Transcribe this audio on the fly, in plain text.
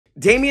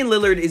Damian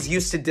Lillard is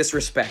used to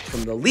disrespect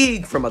from the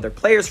league, from other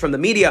players, from the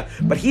media,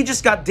 but he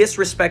just got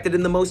disrespected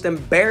in the most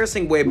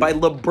embarrassing way by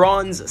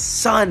LeBron's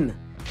son.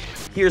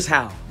 Here's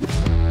how.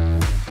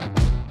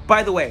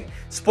 By the way,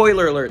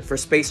 spoiler alert for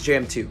Space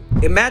Jam 2.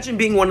 Imagine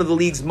being one of the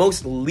league's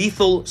most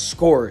lethal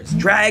scorers,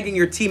 dragging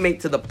your teammate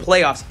to the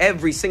playoffs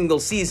every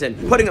single season,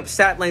 putting up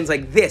stat lines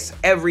like this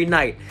every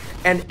night,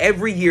 and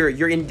every year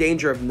you're in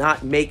danger of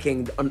not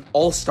making an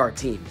all-star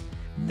team.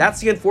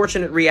 That's the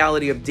unfortunate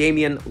reality of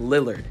Damian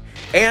Lillard.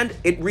 And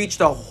it reached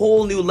a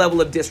whole new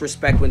level of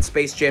disrespect when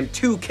Space Jam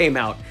 2 came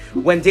out,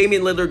 when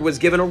Damian Lillard was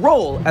given a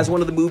role as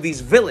one of the movie's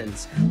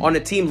villains on a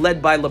team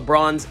led by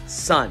LeBron's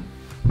son.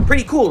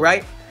 Pretty cool,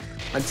 right?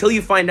 Until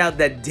you find out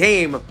that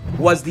Dame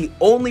was the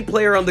only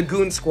player on the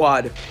Goon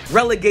Squad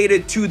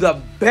relegated to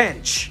the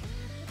bench.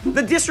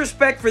 The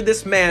disrespect for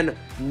this man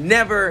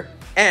never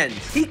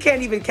ends. He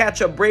can't even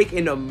catch a break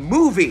in a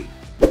movie.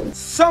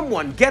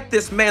 Someone get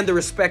this man the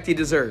respect he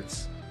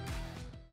deserves.